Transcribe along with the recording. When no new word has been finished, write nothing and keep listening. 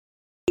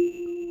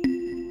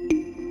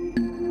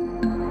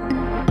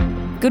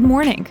Good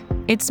morning.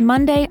 It's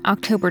Monday,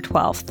 October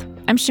 12th.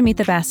 I'm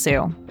Shamitha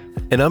Basu.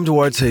 And I'm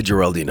Duarte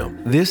Geraldino.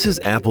 This is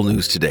Apple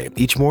News Today.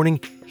 Each morning,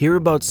 hear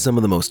about some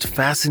of the most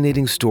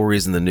fascinating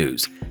stories in the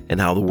news and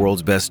how the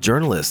world's best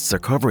journalists are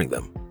covering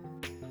them.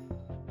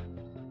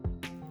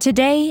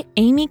 Today,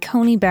 Amy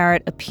Coney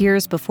Barrett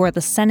appears before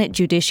the Senate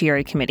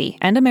Judiciary Committee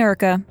and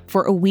America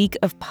for a week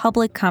of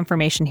public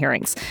confirmation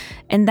hearings.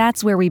 And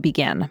that's where we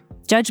begin.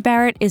 Judge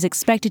Barrett is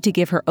expected to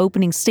give her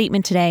opening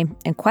statement today,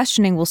 and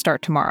questioning will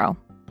start tomorrow.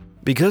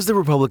 Because the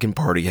Republican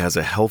Party has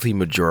a healthy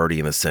majority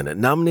in the Senate,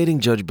 nominating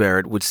Judge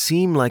Barrett would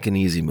seem like an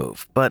easy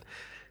move. But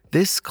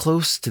this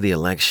close to the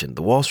election,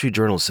 the Wall Street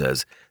Journal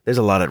says there's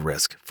a lot at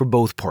risk for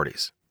both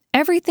parties.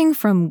 Everything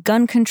from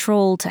gun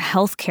control to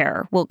health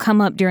care will come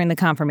up during the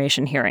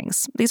confirmation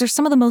hearings. These are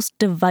some of the most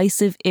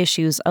divisive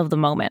issues of the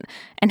moment,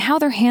 and how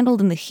they're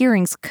handled in the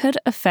hearings could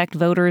affect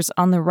voters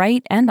on the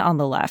right and on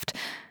the left.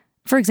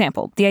 For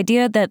example, the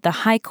idea that the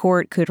High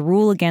Court could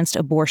rule against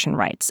abortion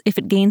rights if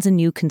it gains a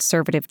new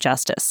conservative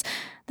justice.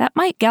 That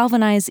might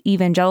galvanize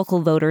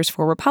evangelical voters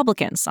for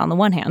Republicans, on the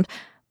one hand,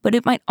 but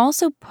it might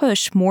also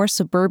push more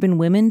suburban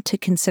women to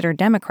consider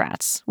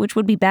Democrats, which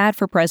would be bad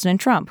for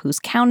President Trump, who's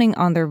counting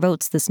on their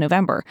votes this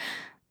November.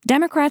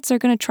 Democrats are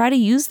going to try to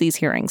use these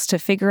hearings to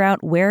figure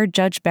out where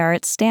Judge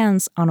Barrett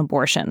stands on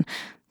abortion.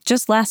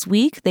 Just last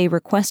week, they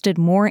requested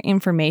more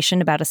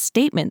information about a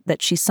statement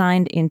that she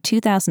signed in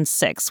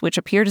 2006, which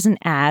appeared as an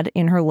ad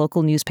in her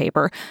local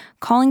newspaper,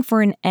 calling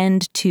for an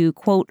end to,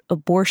 quote,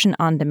 abortion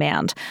on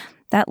demand.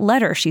 That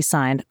letter she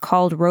signed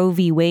called Roe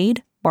v.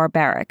 Wade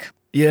barbaric.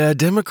 Yeah,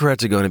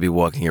 Democrats are going to be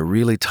walking a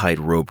really tight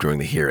rope during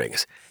the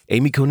hearings.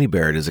 Amy Coney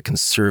Barrett is a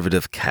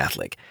conservative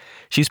Catholic.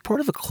 She's part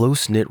of a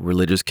close-knit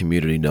religious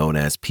community known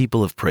as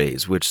People of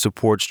Praise, which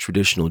supports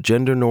traditional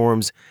gender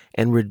norms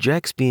and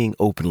rejects being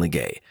openly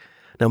gay.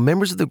 Now,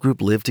 members of the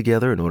group live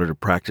together in order to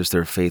practice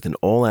their faith in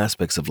all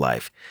aspects of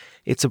life.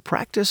 It's a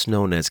practice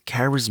known as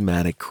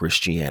charismatic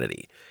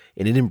Christianity,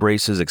 and it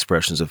embraces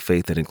expressions of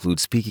faith that include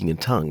speaking in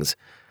tongues.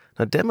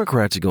 Now,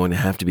 Democrats are going to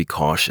have to be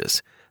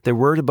cautious. They're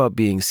worried about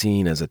being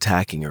seen as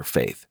attacking her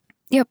faith.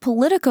 Yeah,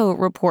 Politico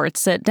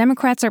reports that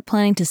Democrats are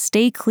planning to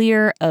stay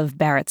clear of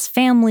Barrett's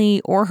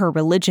family or her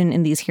religion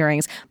in these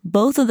hearings.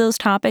 Both of those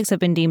topics have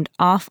been deemed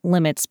off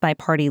limits by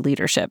party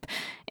leadership.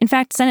 In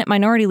fact, Senate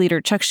Minority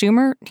Leader Chuck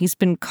Schumer, he's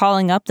been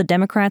calling up the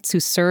Democrats who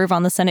serve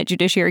on the Senate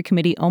Judiciary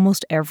Committee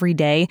almost every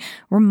day,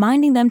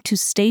 reminding them to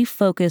stay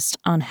focused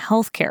on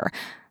health care.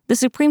 The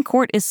Supreme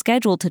Court is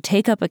scheduled to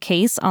take up a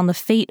case on the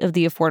fate of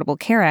the Affordable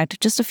Care Act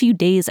just a few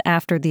days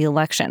after the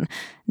election.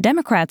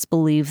 Democrats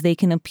believe they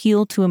can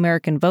appeal to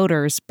American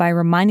voters by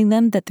reminding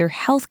them that their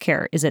health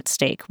care is at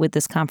stake with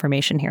this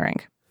confirmation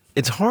hearing.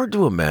 It's hard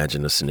to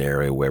imagine a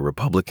scenario where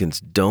Republicans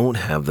don't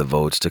have the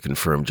votes to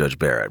confirm Judge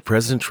Barrett.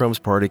 President Trump's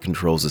party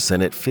controls the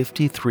Senate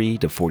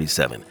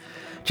 53-47.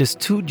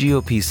 Just 2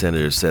 GOP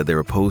senators said they're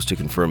opposed to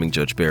confirming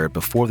Judge Barrett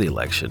before the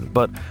election,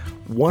 but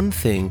one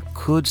thing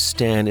could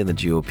stand in the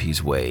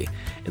GOP's way,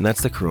 and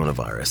that's the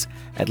coronavirus.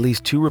 At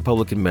least 2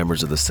 Republican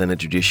members of the Senate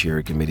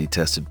Judiciary Committee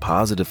tested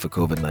positive for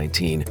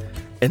COVID-19,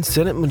 and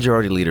Senate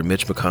Majority Leader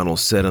Mitch McConnell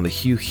said on the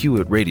Hugh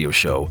Hewitt radio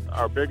show,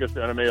 "Our biggest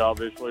enemy,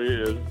 obviously,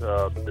 is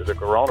the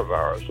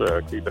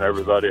coronavirus, keeping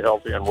everybody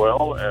healthy and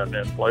well and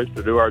in place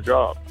to do our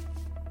job."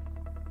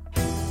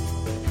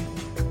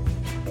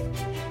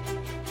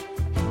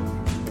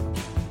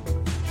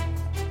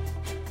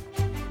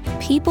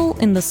 People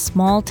in the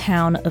small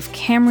town of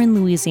Cameron,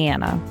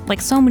 Louisiana, like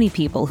so many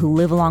people who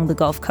live along the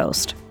Gulf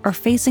Coast, are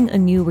facing a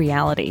new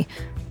reality.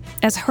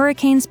 As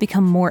hurricanes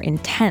become more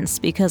intense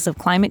because of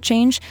climate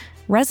change,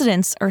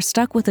 residents are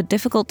stuck with a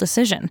difficult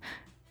decision: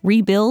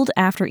 rebuild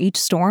after each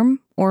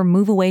storm or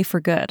move away for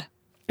good.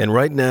 And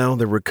right now,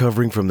 they're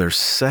recovering from their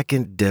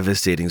second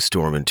devastating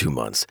storm in 2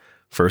 months.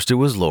 First, it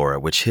was Laura,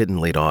 which hit in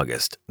late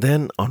August.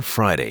 Then, on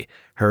Friday,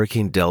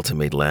 Hurricane Delta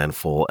made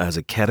landfall as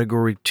a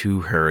Category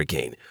 2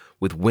 hurricane,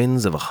 with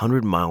winds of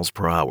 100 miles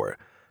per hour.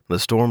 The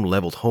storm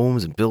leveled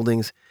homes and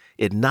buildings.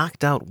 It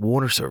knocked out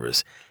water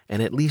service,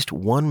 and at least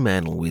 1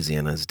 man in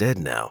Louisiana is dead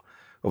now.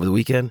 Over the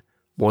weekend,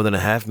 more than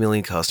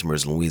 500,000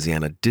 customers in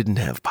Louisiana didn't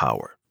have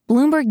power.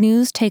 Bloomberg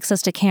News takes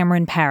us to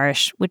Cameron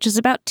Parish, which is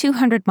about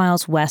 200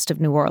 miles west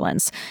of New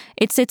Orleans.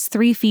 It sits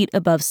 3 feet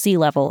above sea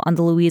level on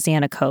the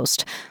Louisiana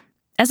coast.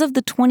 As of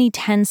the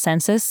 2010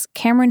 census,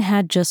 Cameron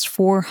had just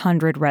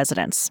 400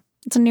 residents.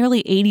 It's a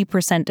nearly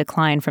 80%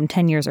 decline from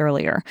 10 years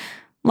earlier.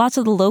 Lots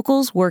of the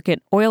locals work at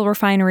oil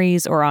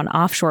refineries or on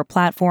offshore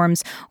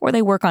platforms, or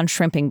they work on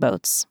shrimping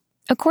boats.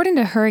 According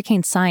to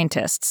hurricane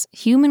scientists,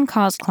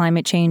 human-caused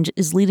climate change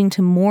is leading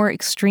to more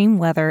extreme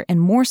weather and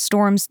more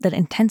storms that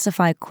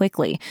intensify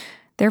quickly.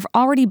 There have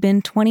already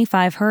been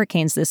 25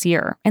 hurricanes this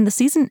year, and the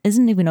season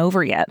isn't even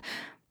over yet.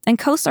 And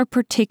coasts are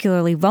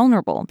particularly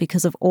vulnerable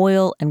because of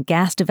oil and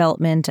gas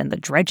development and the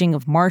dredging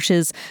of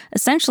marshes,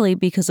 essentially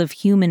because of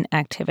human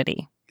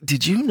activity.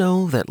 Did you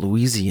know that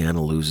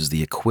Louisiana loses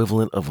the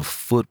equivalent of a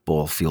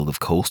football field of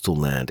coastal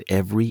land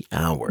every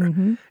hour?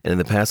 And in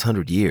the past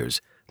 100 years,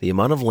 The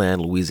amount of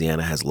land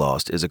Louisiana has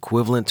lost is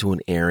equivalent to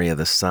an area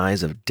the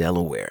size of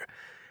Delaware.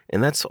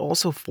 And that's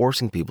also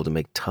forcing people to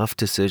make tough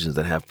decisions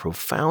that have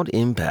profound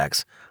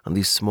impacts on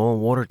these small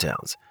water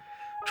towns.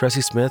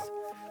 Tressie Smith,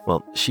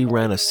 well, she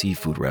ran a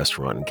seafood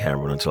restaurant in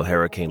Cameron until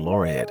Hurricane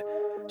Laura hit.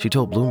 She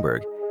told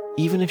Bloomberg,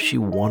 even if she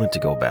wanted to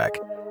go back,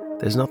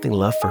 there's nothing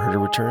left for her to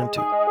return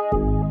to.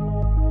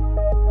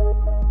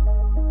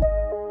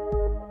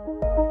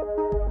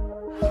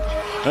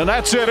 And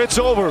that's it. It's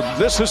over.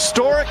 This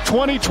historic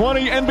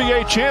 2020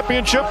 NBA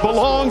championship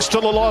belongs to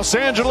the Los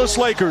Angeles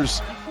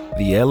Lakers.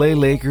 The LA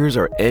Lakers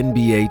are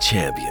NBA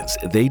champions.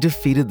 They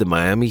defeated the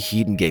Miami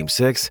Heat in Game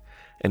 6,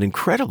 and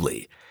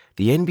incredibly,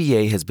 the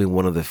NBA has been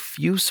one of the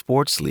few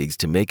sports leagues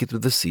to make it through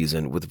the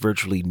season with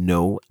virtually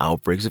no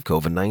outbreaks of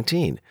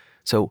COVID-19.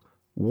 So,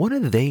 what are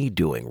they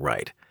doing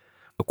right?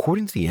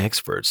 According to the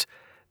experts,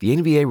 the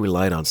NBA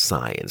relied on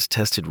science,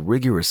 tested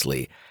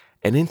rigorously,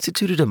 and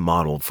instituted a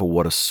model for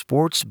what a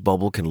sports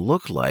bubble can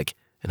look like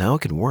and how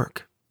it can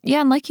work.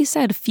 Yeah, and like you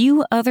said,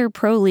 few other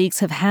pro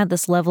leagues have had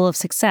this level of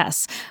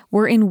success.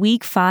 We're in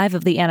week 5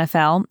 of the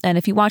NFL, and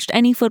if you watched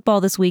any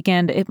football this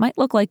weekend, it might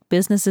look like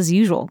business as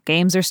usual.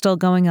 Games are still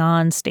going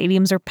on,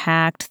 stadiums are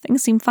packed,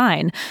 things seem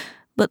fine.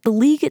 But the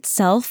league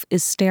itself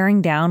is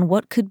staring down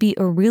what could be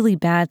a really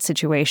bad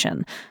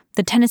situation.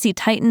 The Tennessee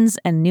Titans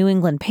and New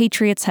England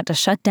Patriots had to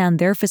shut down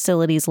their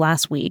facilities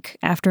last week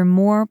after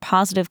more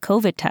positive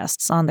COVID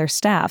tests on their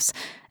staffs.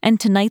 And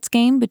tonight's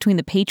game between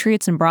the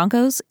Patriots and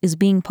Broncos is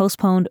being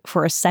postponed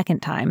for a second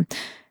time.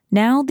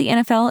 Now the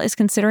NFL is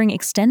considering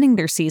extending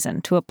their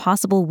season to a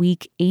possible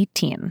Week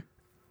 18.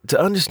 To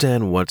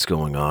understand what's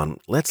going on,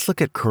 let's look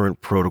at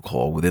current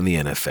protocol within the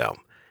NFL.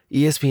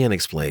 ESPN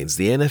explains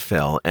the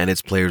NFL and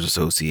its Players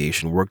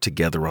Association work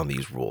together on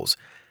these rules,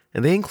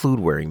 and they include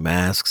wearing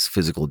masks,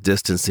 physical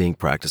distancing,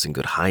 practicing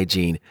good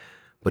hygiene.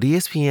 But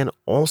ESPN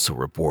also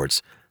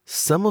reports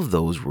some of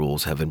those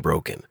rules have been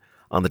broken.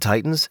 On the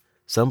Titans,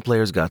 some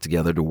players got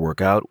together to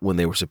work out when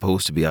they were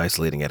supposed to be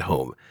isolating at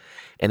home.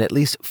 And at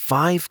least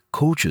 5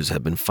 coaches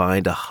have been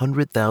fined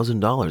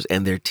 $100,000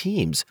 and their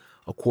teams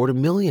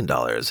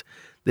 $250,000.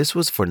 This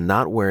was for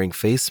not wearing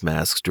face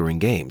masks during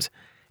games.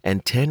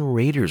 And 10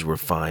 Raiders were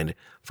fined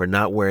for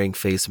not wearing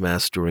face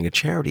masks during a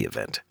charity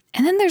event.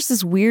 And then there's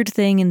this weird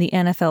thing in the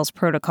NFL's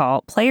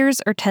protocol.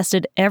 Players are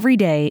tested every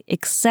day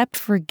except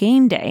for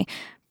game day,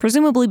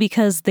 presumably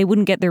because they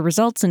wouldn't get their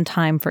results in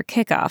time for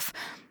kickoff.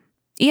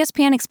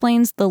 ESPN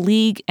explains the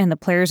league and the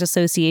Players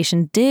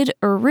Association did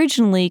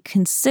originally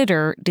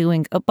consider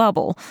doing a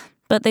bubble,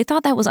 but they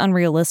thought that was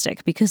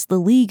unrealistic because the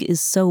league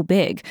is so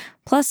big.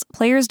 Plus,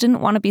 players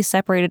didn't want to be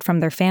separated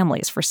from their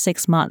families for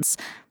 6 months.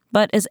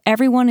 But as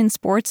everyone in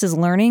sports is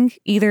learning,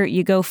 either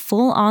you go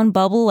full-on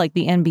bubble like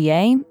the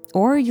NBA,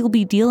 or you'll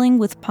be dealing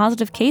with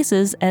positive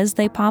cases as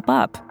they pop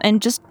up,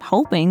 and just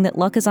hoping that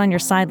luck is on your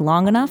side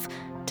long enough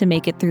to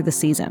make it through the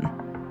season.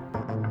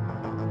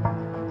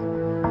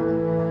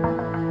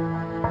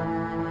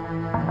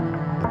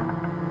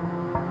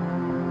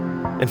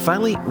 And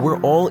finally, we're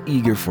all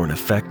eager for an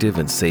effective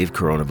and safe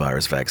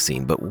coronavirus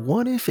vaccine, but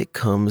what if it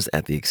comes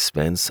at the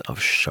expense of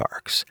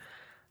sharks?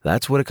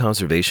 That's what a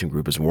conservation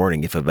group is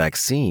warning if a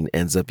vaccine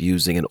ends up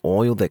using an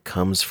oil that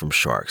comes from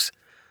sharks.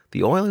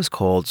 The oil is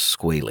called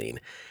squalene,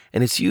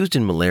 and it's used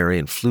in malaria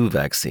and flu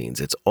vaccines.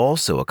 It's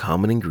also a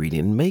common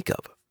ingredient in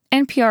makeup.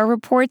 NPR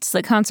reports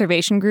the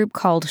conservation group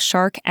called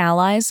Shark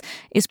Allies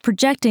is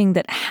projecting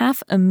that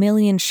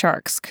 500,000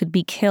 sharks could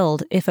be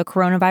killed if a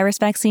coronavirus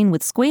vaccine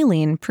with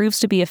squalene proves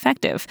to be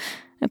effective.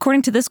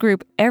 According to this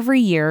group, every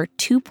year,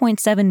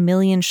 2.7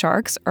 million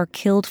sharks are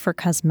killed for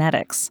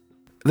cosmetics.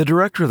 The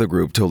director of the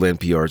group told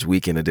NPR's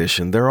Weekend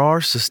Edition there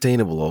are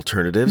sustainable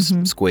alternatives.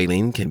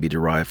 Squalene can be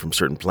derived from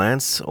certain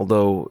plants,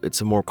 although it's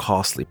a more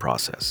costly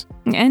process.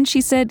 And she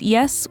said,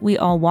 yes, we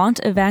all want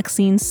a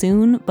vaccine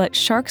soon, but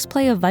sharks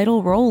play a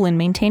vital role in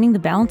maintaining the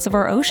balance of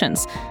our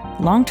oceans.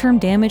 Long-term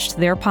damage to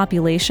their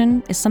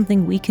population is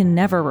something we can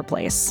never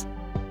replace.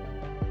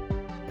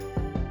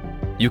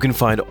 You can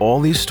find all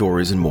these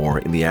stories and more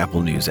in the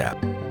Apple News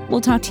app. We'll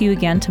talk to you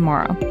again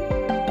tomorrow.